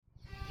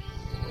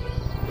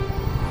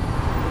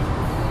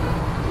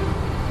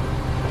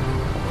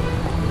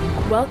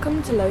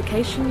Welcome to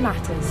Location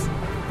Matters,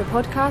 the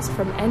podcast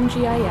from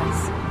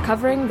NGIS,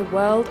 covering the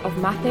world of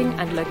mapping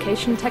and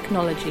location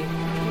technology.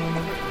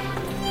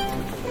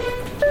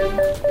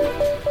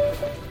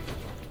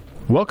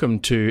 Welcome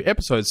to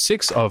episode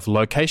 6 of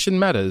Location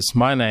Matters.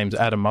 My name's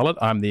Adam Mullett.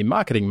 I'm the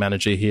marketing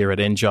manager here at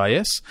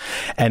NGIS,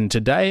 and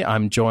today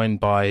I'm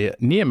joined by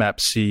Nearmap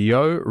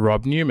CEO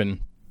Rob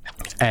Newman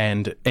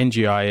and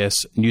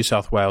NGIS New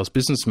South Wales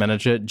business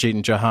manager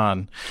Jeetan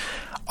Chauhan.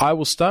 I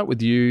will start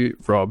with you,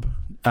 Rob.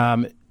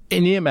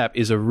 Nearmap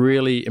is a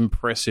really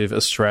impressive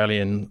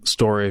Australian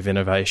story of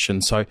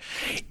innovation. So,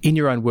 in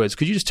your own words,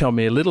 could you just tell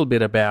me a little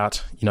bit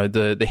about,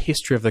 the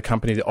history of the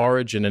company, the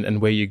origin,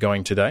 and where you're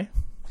going today?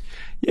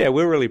 Yeah,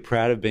 we're really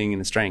proud of being an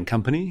Australian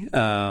company.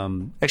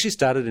 Actually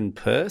started in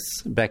Perth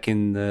back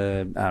in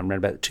the around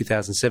about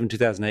 2007,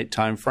 2008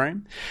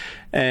 timeframe,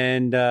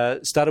 and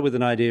started with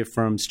an idea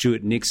from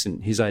Stuart Nixon.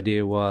 His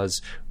idea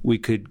was we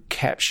could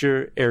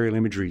capture aerial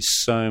imagery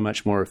so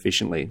much more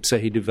efficiently. So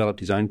he developed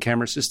his own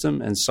camera system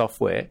and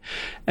software,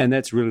 and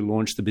that's really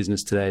launched the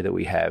business today that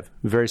we have.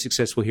 Very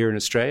successful here in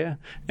Australia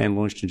and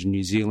launched into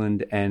New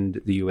Zealand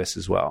and the US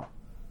as well.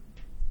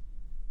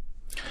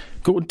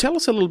 Cool. Tell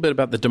us a little bit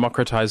about the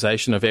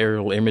democratization of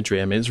aerial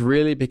imagery. I mean, it's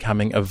really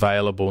becoming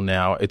available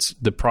now. It's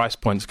the price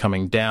point's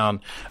coming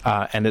down,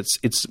 and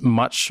it's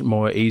much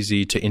more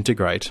easy to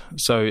integrate.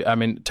 So, I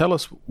mean, tell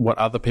us what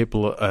other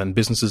people and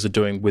businesses are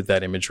doing with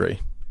that imagery.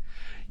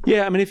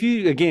 Yeah, I mean, if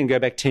you, again, go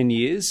back 10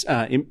 years,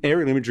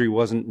 aerial imagery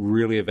wasn't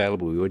really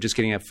available. We were just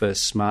getting our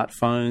first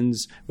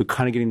smartphones. We're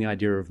kind of getting the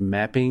idea of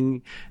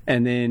mapping.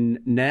 And then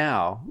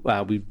now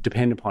we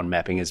depend upon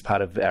mapping as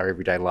part of our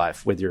everyday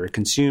life, whether you're a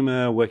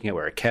consumer, working out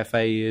where a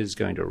cafe is,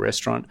 going to a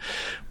restaurant.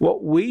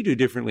 What we do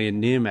differently in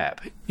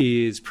Nearmap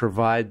is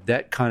provide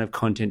that kind of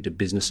content to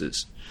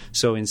businesses.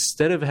 So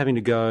instead of having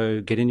to go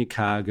get in your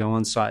car, go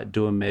on site,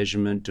 do a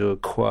measurement, do a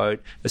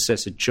quote,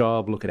 assess a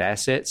job, look at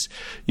assets,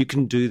 you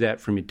can do that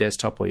from your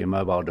desktop or your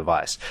mobile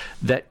device.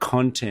 That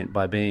content,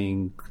 by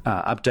being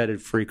updated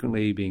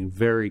frequently, being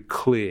very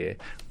clear,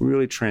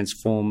 really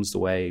transforms the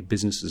way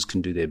businesses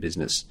can do their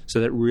business. So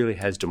that really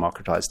has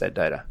democratized that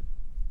data.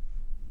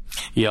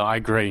 Yeah, I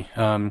agree.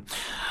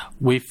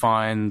 We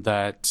find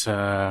that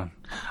I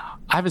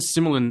have a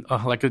similar,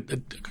 a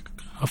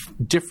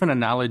different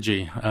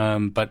analogy,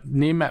 but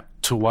Nearmap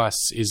to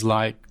us is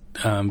like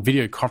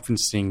video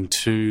conferencing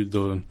to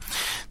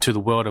the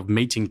world of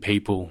meeting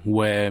people,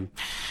 where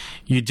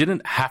you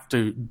didn't have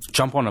to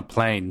jump on a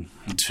plane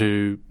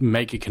to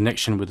make a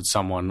connection with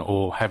someone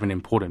or have an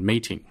important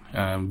meeting.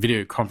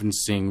 Video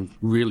conferencing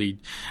really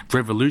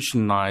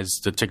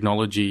revolutionized the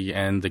technology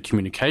and the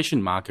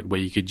communication market,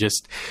 where you could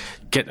just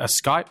get a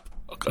Skype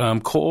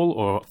call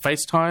or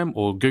FaceTime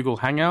or Google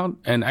Hangout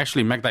and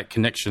actually make that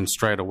connection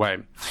straight away,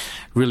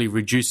 really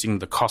reducing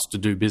the cost to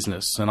do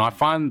business. And I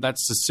find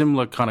that's a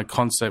similar kind of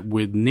concept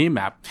with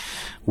Nearmap,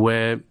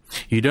 where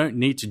you don't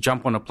need to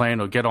jump on a plane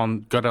or get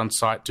on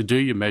site to do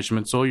your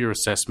measurements or your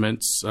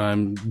assessments.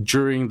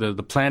 During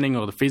the planning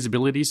or the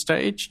feasibility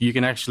stage, you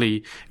can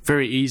actually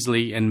very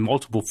easily in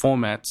multiple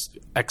formats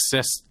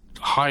access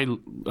high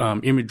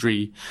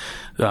imagery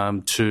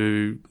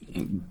to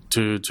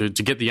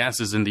get the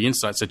answers and the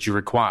insights that you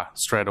require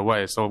straight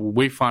away. So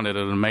we find it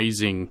an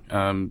amazing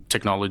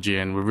technology,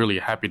 and we're really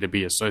happy to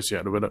be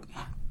associated with it.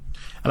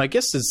 And I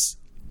guess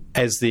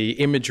as the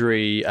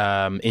imagery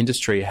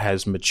industry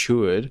has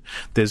matured,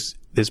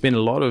 there's been a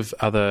lot of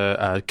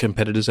other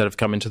competitors that have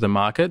come into the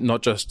market,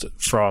 not just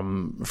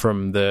from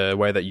the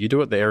way that you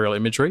do it, the aerial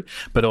imagery,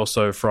 but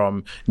also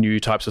from new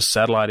types of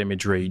satellite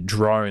imagery,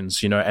 drones,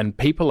 and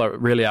people are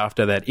really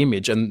after that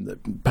image, and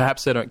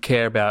perhaps they don't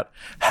care about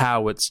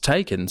how it's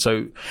taken.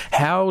 So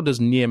how does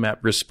Nearmap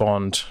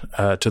respond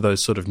to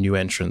those sort of new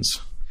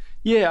entrants?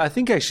 Yeah, I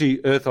think actually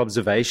Earth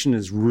observation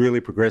has really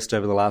progressed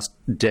over the last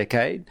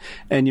decade.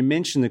 And you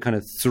mentioned the kind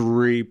of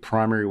three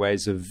primary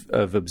ways of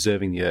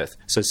observing the Earth.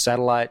 So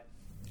satellite,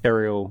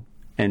 aerial,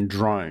 and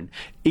drone.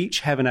 Each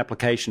have an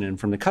application, and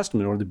from the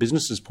customer or the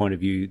business's point of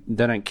view,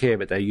 they don't care,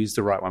 but they use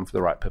the right one for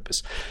the right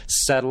purpose.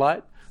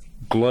 Satellite,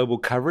 global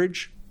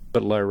coverage,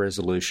 but low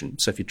resolution.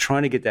 So if you're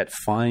trying to get that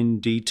fine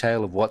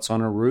detail of what's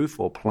on a roof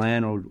or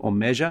plan or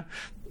measure,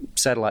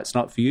 satellite's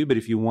not for you, but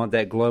if you want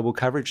that global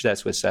coverage,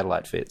 that's where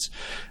satellite fits.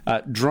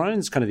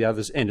 Drone's kind of the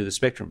other end of the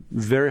spectrum.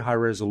 Very high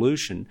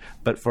resolution,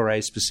 but for a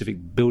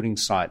specific building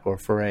site or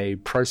for a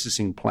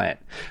processing plant.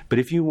 But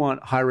if you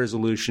want high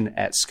resolution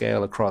at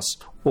scale across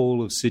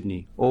all of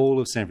Sydney, all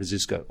of San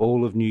Francisco,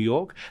 all of New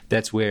York,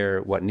 that's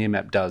where what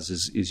Nearmap does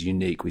is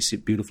unique. We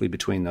sit beautifully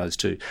between those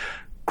two.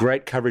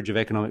 Great coverage of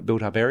economic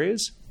built-up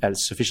areas at a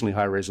sufficiently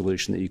high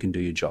resolution that you can do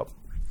your job.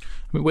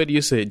 I mean, where do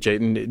you see it,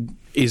 Jeetan?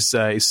 Is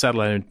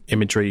satellite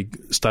imagery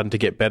starting to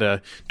get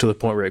better to the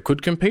point where it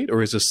could compete,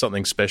 or is this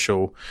something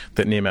special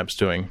that Nearmap's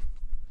doing?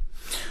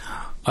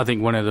 I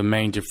think one of the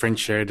main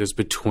differentiators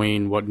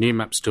between what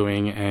Nearmap's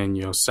doing and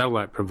your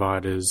satellite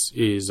providers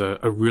is a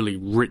really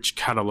rich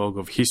catalogue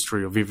of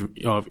history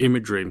of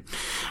imagery,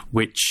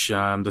 which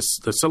the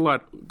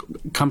satellite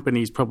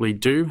companies probably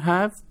do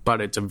have, but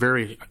it's a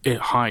very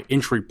high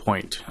entry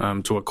point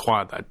to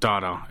acquire that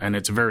data, and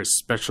it's a very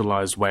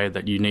specialised way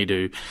that you need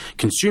to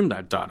consume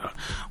that data.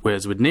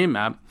 Whereas with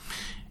Nearmap,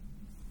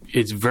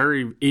 it's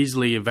very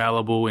easily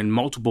available in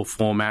multiple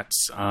formats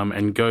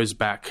and goes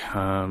back,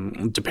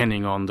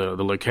 depending on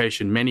the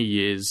location, many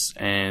years,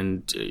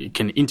 and it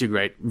can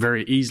integrate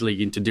very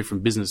easily into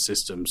different business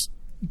systems.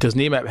 Does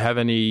Nearmap have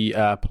any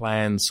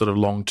plans sort of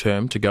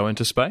long-term to go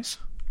into space?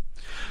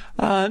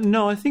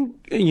 No, I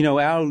think,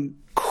 our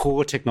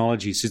core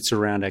technology sits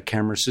around our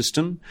camera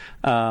system.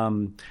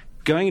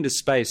 Going into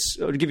space,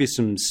 I'll give you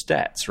some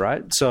stats,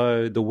 right?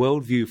 So the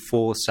WorldView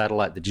 4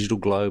 satellite, the Digital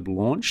Globe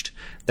launched,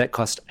 that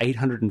cost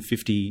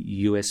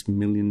 $850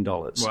 million.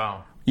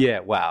 Wow.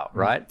 Yeah, wow,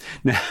 right?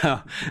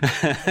 Now,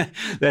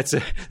 that's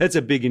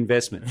a big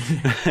investment.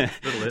 A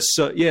little bit.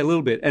 So, yeah, a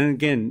little bit. And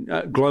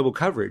again, global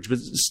coverage, but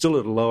still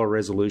at a lower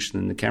resolution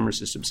than the camera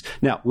systems.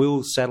 Now,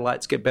 will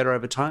satellites get better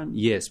over time?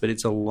 Yes, but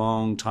it's a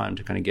long time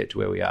to kind of get to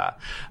where we are.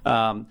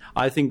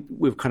 I think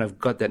we've kind of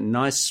got that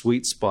nice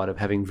sweet spot of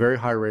having very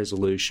high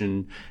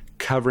resolution,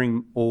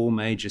 covering all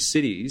major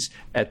cities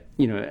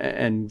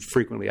and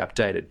frequently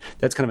updated.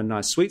 That's kind of a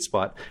nice sweet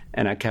spot,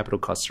 and our capital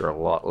costs are a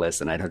lot less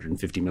than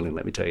 $850 million,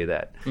 let me tell you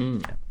that.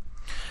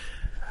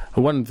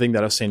 One thing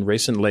that I've seen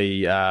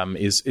recently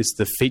is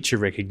the feature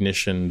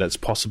recognition that's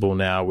possible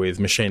now with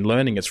machine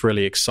learning. It's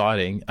really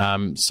exciting.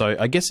 So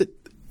I guess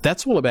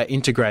that's all about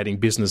integrating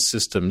business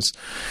systems.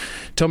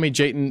 Tell me,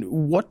 Jeetan,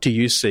 what do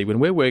you see when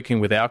we're working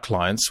with our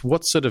clients?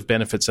 What sort of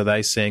benefits are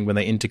they seeing when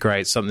they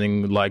integrate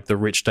something like the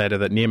rich data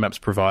that Nearmap's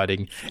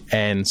providing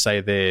and, say,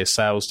 their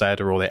sales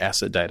data or their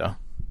asset data?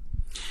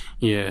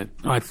 Yeah,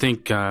 I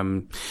think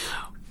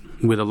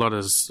with a lot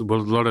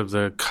of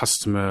the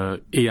customer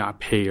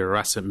ERP or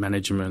asset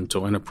management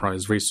or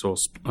enterprise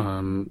resource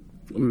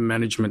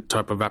management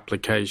type of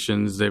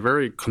applications, they're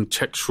very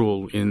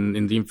contextual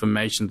in the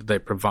information that they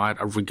provide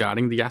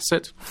regarding the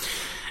asset.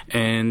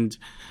 And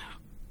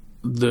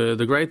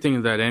the great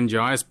thing that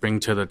NGIS bring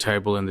to the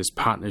table in this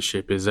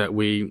partnership is that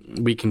we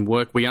can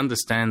work, we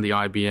understand the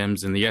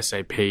IBMs and the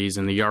SAPs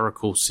and the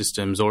Oracle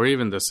systems, or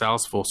even the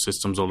Salesforce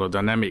systems or the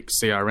dynamic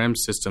CRM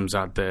systems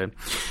out there.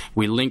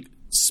 We link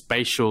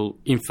spatial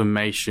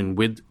information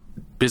with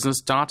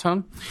business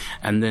data,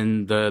 and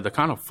then the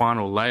kind of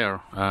final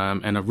layer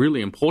and a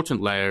really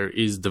important layer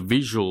is the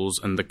visuals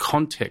and the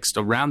context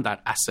around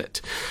that asset.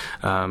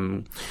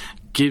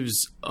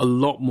 Gives a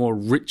lot more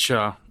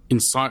richer,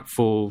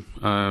 insightful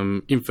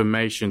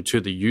information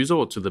to the user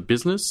or to the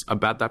business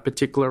about that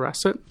particular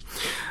asset.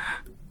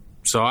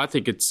 So I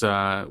think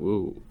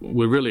we're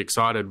really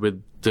excited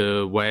with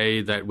the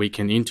way that we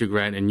can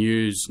integrate and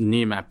use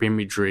Nearmap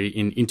imagery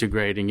in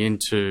integrating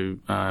into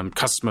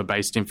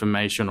customer-based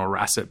information or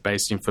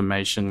asset-based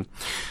information.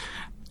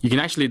 You can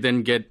actually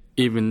then get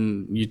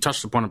you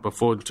touched upon it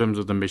before in terms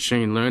of the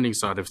machine learning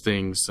side of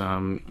things.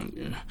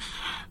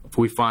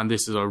 We find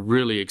this is a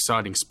really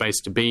exciting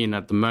space to be in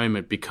at the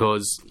moment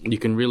because you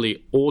can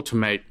really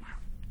automate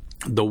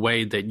the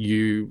way that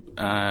you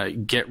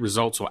get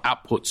results or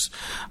outputs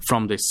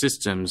from their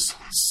systems.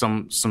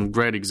 Some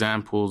great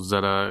examples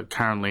that are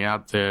currently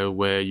out there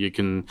where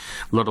a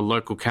lot of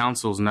local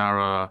councils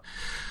now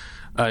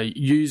are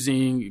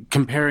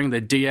comparing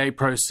the DA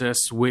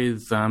process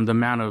with the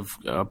amount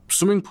of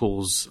swimming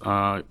pools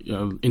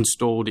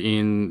installed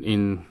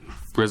in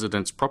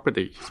residents'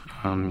 property.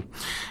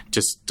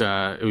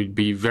 It would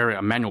be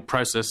a manual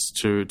process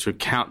to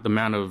count the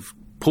amount of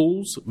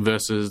pools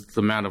versus the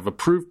amount of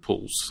approved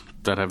pools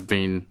that have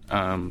been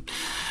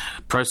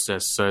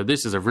processed. So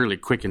this is a really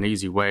quick and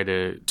easy way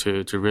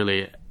to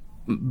really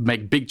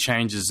make big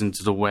changes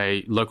into the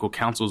way local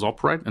councils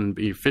operate and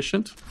be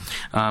efficient,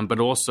 but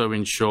also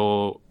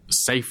ensure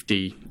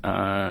safety,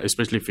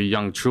 especially for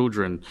young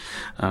children,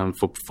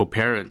 for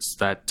parents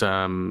that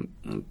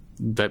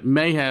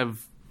may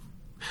have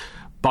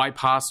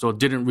bypassed or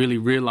didn't really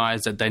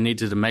realize that they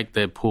needed to make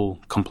their pool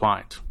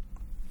compliant.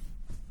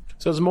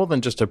 So it's more than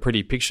just a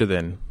pretty picture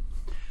then.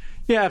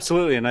 Yeah,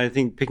 absolutely. And I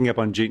think picking up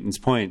on Jeetan's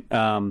point,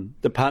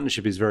 the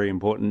partnership is very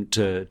important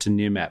to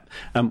Nearmap.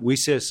 We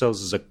see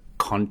ourselves as a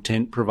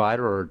content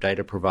provider or a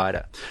data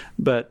provider.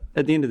 But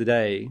at the end of the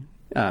day,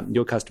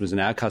 your customers and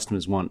our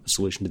customers want a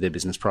solution to their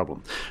business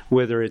problem,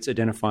 whether it's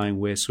identifying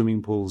where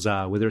swimming pools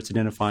are, whether it's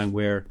identifying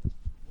where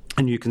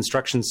a new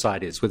construction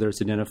site is, whether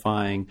it's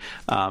identifying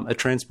a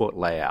transport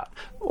layout.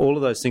 All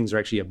of those things are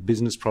actually a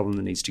business problem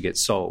that needs to get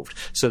solved.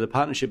 So the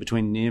partnership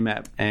between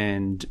Nearmap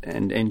and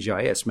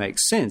NGIS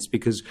makes sense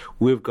because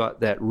we've got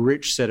that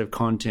rich set of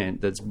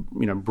content that's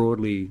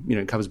broadly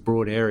covers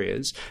broad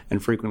areas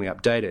and frequently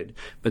updated.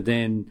 But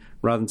then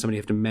rather than somebody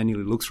have to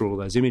manually look through all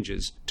those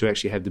images, to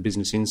actually have the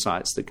business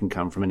insights that can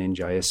come from an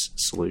NGIS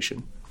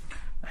solution.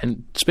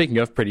 And speaking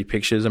of pretty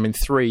pictures, I mean,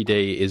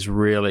 3D is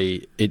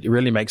really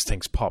makes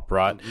things pop,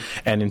 right?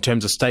 And in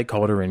terms of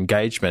stakeholder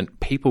engagement,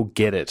 people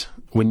get it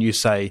when you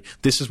say,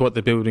 this is what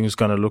the building is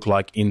going to look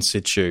like in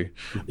situ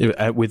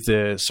with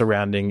the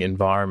surrounding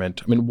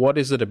environment. I mean, what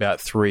is it about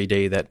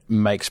 3D that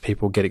makes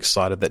people get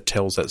excited, that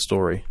tells that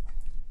story?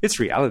 It's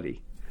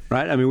reality.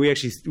 Right? I mean, we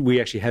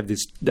actually have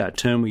this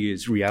term we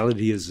use,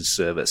 reality as a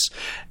service.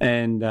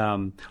 And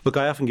look,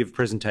 I often give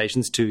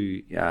presentations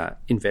to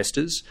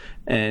investors,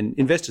 and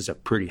investors are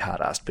pretty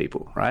hard-asked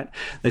people, right?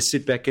 They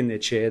sit back in their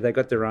chair, they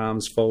got their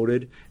arms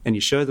folded, and you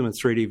show them a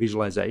 3D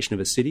visualization of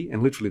a city,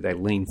 and literally they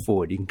lean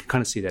forward. You can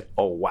kind of see that,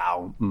 oh,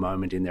 wow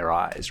moment in their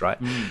eyes, right?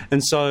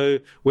 And so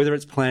whether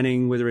it's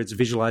planning, whether it's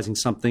visualizing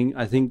something,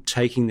 I think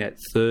taking that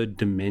third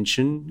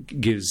dimension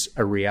gives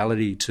a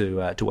reality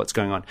to what's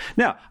going on.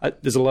 Now,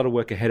 there's a lot of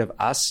work ahead of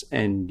us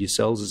and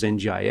yourselves as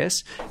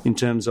NGIS in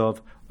terms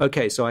of,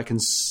 okay, so I can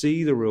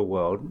see the real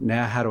world.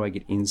 Now, how do I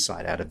get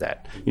insight out of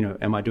that? You know,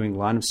 am I doing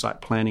line of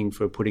sight planning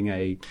for putting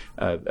a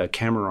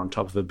camera on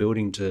top of a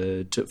building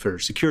for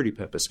security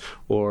purpose,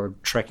 or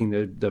tracking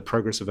the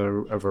progress of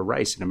a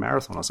race in a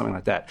marathon or something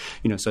like that?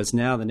 You know, so it's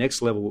now the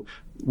next level.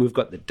 We've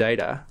got the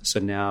data.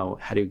 So now,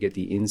 how do you get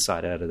the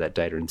insight out of that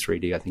data in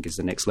 3D? I think is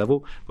the next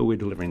level, but we're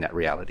delivering that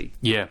reality.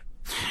 Yeah.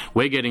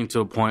 We're getting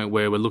to a point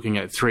where we're looking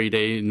at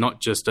 3D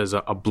not just as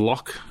a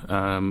block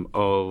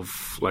of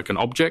like an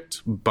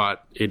object,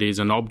 but it is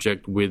an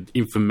object with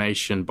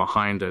information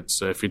behind it.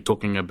 So if you're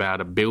talking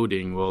about a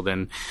building, well,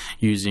 then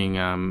using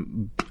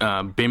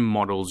BIM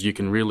models, you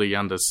can really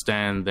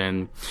understand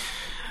then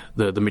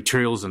the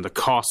materials and the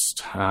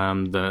cost,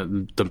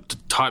 the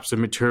types of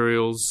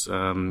materials,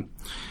 a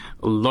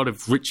lot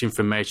of rich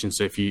information.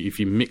 So if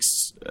you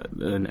mix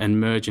and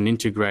merge and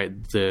integrate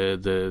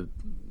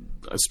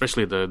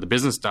especially the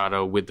business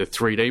data with the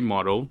 3D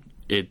model,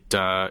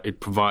 it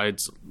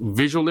provides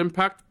visual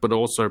impact, but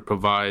also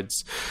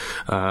provides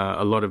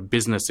a lot of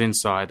business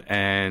insight.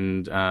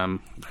 And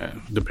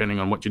depending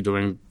on what you're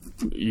doing,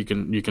 you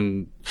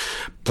can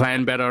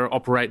plan better,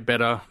 operate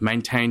better,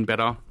 maintain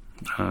better,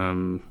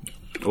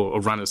 or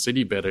run a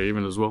city better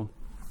even as well.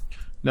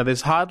 Now,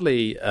 there's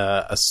hardly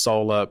a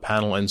solar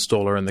panel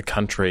installer in the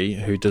country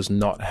who does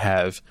not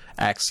have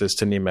access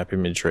to Nearmap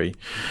imagery.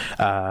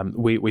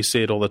 We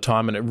see it all the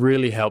time, and it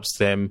really helps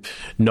them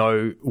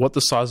know what the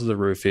size of the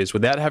roof is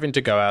without having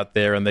to go out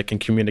there, and they can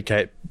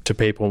communicate to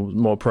people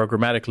more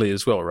programmatically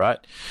as well, right?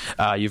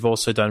 You've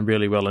also done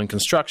really well in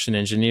construction,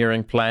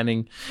 engineering,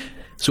 planning.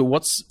 So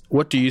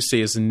what do you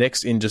see as the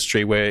next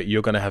industry where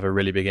you're going to have a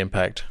really big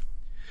impact?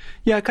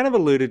 Yeah, I kind of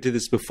alluded to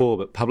this before,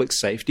 but public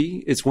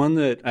safety, it's one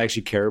that I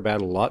actually care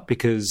about a lot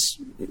because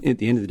at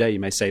the end of the day, you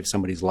may save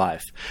somebody's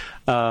life.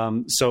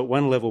 So at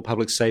one level,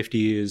 public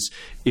safety is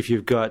if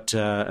you've got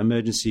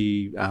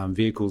emergency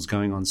vehicles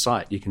going on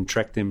site, you can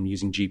track them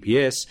using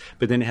GPS,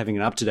 but then having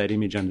an up-to-date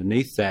image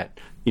underneath that,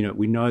 you know,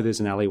 we know there's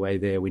an alleyway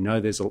there. We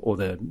know or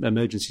the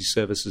emergency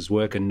services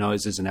worker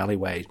knows there's an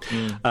alleyway.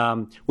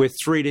 Where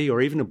 3D or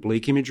even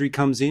oblique imagery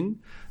comes in,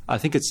 I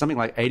think it's something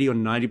like 80 or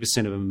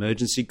 90% of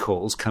emergency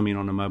calls come in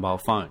on a mobile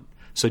phone.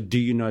 So do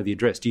you know the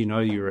address? Do you know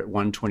you're at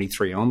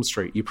 123 Elm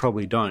Street? You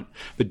probably don't.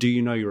 But do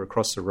you know you're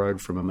across the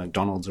road from a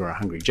McDonald's or a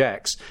Hungry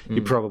Jack's?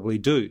 You probably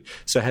do.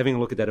 So having a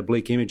look at that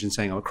oblique image and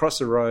saying, oh, across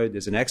the road,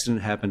 there's an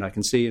accident happened. I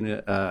can see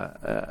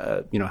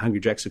Hungry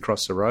Jack's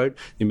across the road.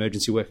 The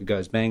emergency worker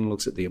goes, bang,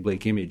 looks at the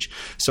oblique image.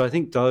 So I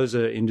think those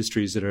are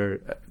industries that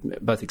are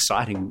both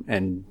exciting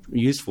and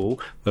useful,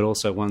 but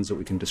also ones that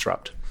we can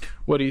disrupt.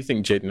 What do you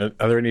think, Jeetan?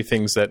 Are there any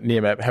things that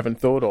Nearmap haven't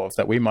thought of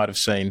that we might have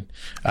seen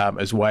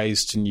as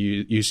ways to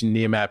use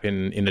Nearmap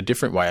in a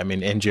different way? I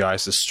mean,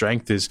 NGIS's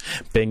strength is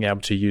being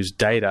able to use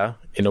data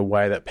in a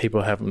way that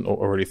people haven't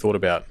already thought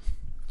about.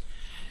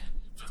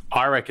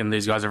 I reckon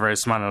these guys are very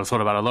smart and I've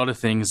thought about a lot of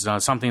things.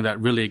 Something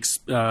that really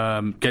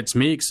gets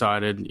me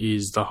excited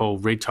is the whole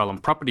retail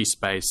and property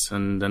space.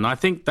 And I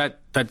think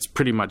that's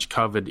pretty much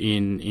covered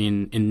in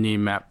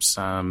Nearmap's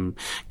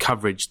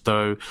coverage,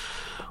 though.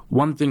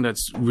 One thing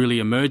that's really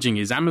emerging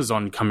is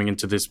Amazon coming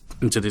into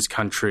this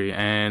country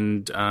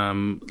and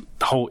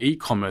the whole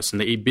e-commerce and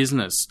the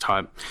e-business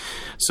type.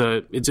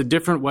 So it's a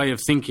different way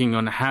of thinking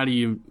on how do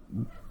you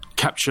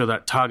capture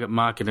that target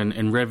market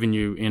and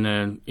revenue in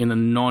a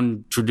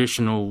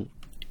non-traditional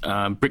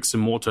bricks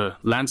and mortar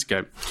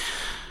landscape.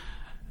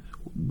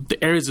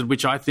 The areas in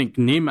which I think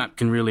Nearmap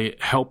can really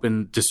help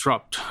and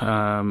disrupt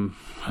the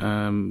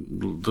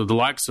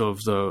likes of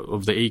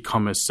the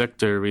e-commerce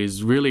sector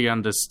is really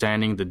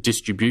understanding the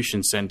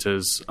distribution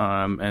centers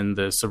and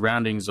the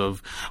surroundings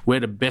of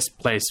where the best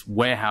place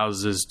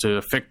warehouses to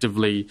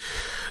effectively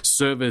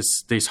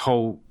service this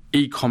whole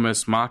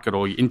e-commerce market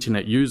or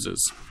internet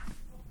users.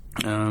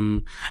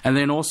 And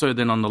then also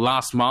on the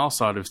last mile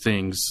side of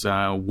things,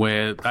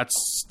 where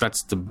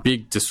that's the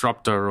big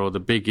disruptor or the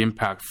big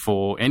impact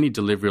for any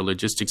delivery or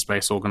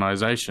logistics-based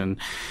organization,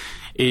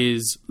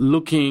 is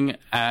looking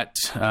at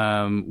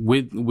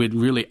with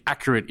really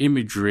accurate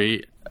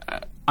imagery,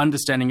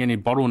 understanding any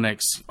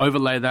bottlenecks,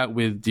 overlay that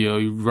with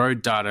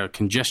road data,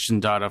 congestion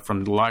data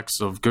from the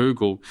likes of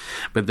Google,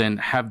 but then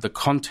have the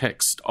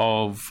context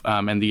of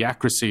and the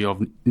accuracy of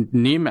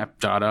Nearmap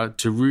data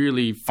to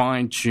really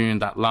fine-tune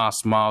that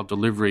last mile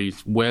delivery.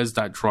 Where's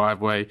that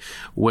driveway?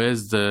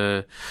 Where's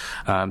the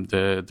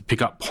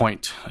pickup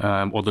point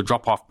or the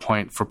drop-off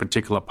point for a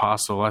particular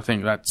parcel? I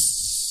think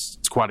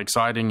it's quite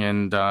exciting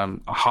and a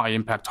high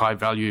impact, high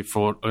value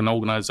for an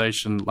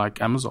organization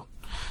like Amazon.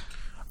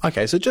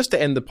 Okay, so just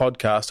to end the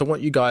podcast, I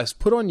want you guys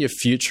put on your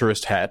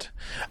futurist hat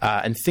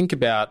and think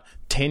about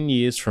 10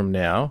 years from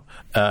now,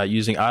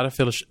 using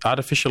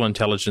artificial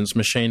intelligence,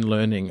 machine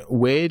learning.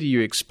 Where do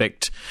you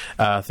expect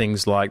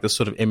things like the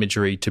sort of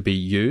imagery to be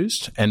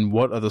used, and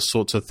what are the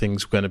sorts of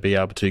things we're going to be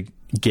able to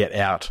get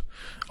out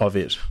of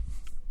it?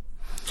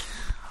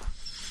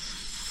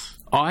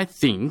 I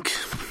think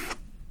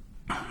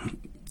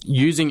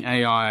using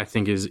AI, I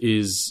think,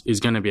 is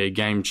going to be a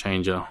game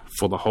changer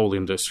for the whole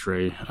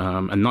industry,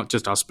 and not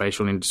just our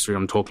spatial industry.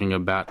 I'm talking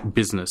about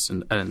business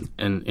and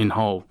in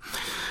whole.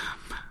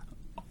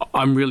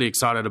 I'm really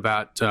excited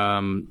about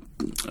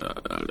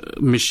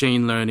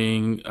machine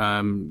learning,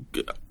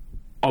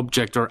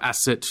 object or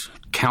asset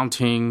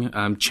counting,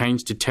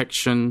 change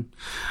detection.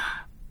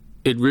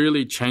 It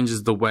really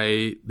changes the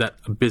way that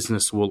a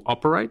business will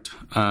operate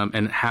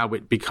and how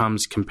it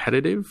becomes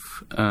competitive.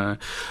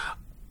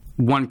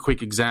 One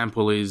quick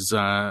example is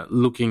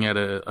looking at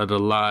a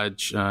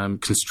large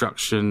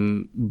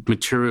construction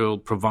material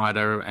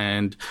provider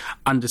and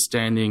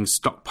understanding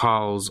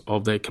stockpiles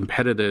of their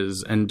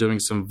competitors and doing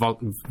some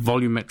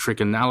volumetric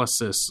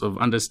analysis of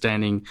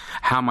understanding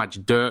how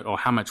much dirt or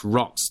how much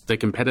rocks their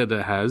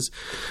competitor has,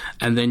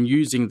 and then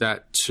using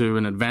that to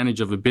an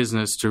advantage of a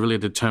business to really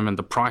determine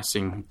the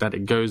pricing that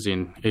it goes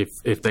in.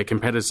 If their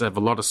competitors have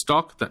a lot of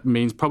stock, that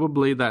means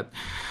probably that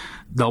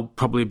they'll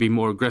probably be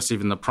more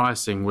aggressive in the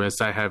pricing, whereas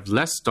they have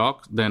less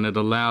stock, then it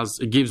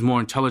gives more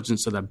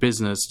intelligence to that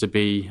business to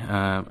be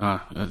a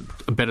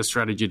better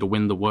strategy to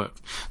win the work.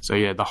 So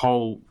yeah, the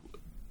whole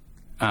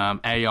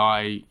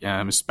AI,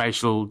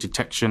 spatial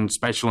detection,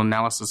 spatial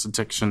analysis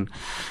detection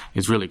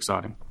is really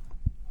exciting.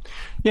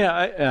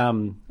 Yeah,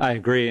 I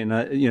agree, and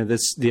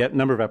the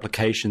number of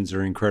applications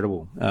are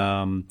incredible,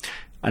 and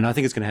I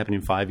think it's going to happen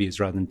in 5 years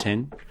rather than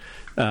 10.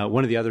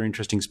 One of the other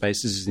interesting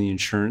spaces is the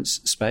insurance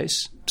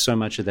space. So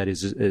much of that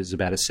is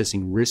about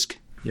assessing risk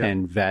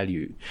and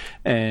value.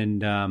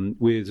 And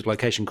with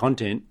location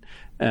content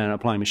and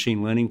applying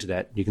machine learning to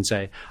that, you can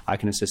say, I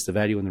can assess the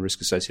value and the risk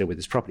associated with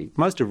this property.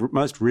 Most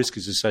risk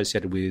is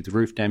associated with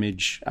roof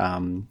damage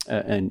and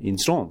in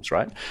storms,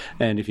 right?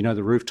 And if you know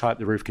the roof type,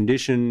 the roof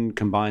condition,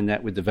 combine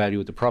that with the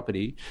value of the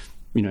property,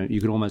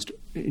 you can almost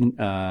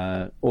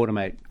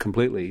automate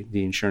completely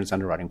the insurance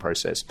underwriting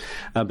process.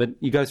 But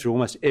you go through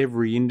almost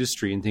every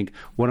industry and think,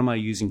 what am I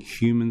using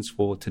humans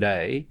for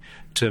today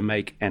to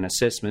make an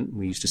assessment?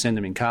 We used to send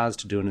them in cars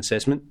to do an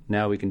assessment.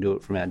 Now we can do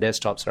it from our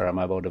desktops or our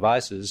mobile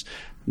devices.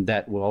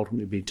 That will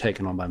ultimately be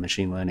taken on by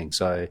machine learning.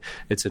 So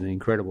it's an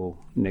incredible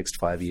next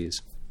 5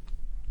 years.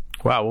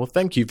 Wow. Well,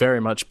 thank you very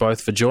much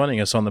both for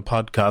joining us on the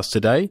podcast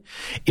today.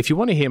 If you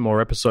want to hear more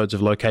episodes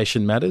of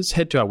Location Matters,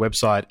 head to our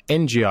website,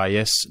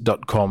 ngis.com.au.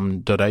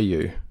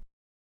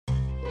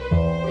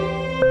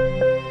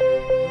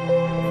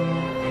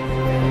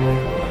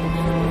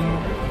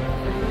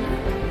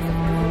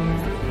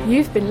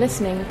 You've been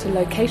listening to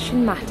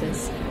Location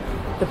Matters,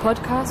 the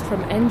podcast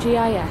from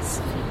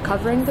NGIS,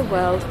 covering the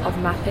world of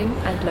mapping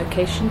and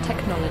location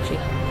technology.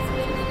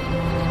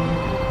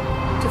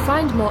 To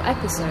find more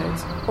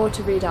episodes or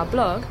to read our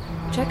blog,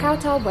 check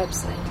out our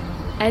website,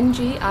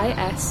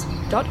 ngis.com.au.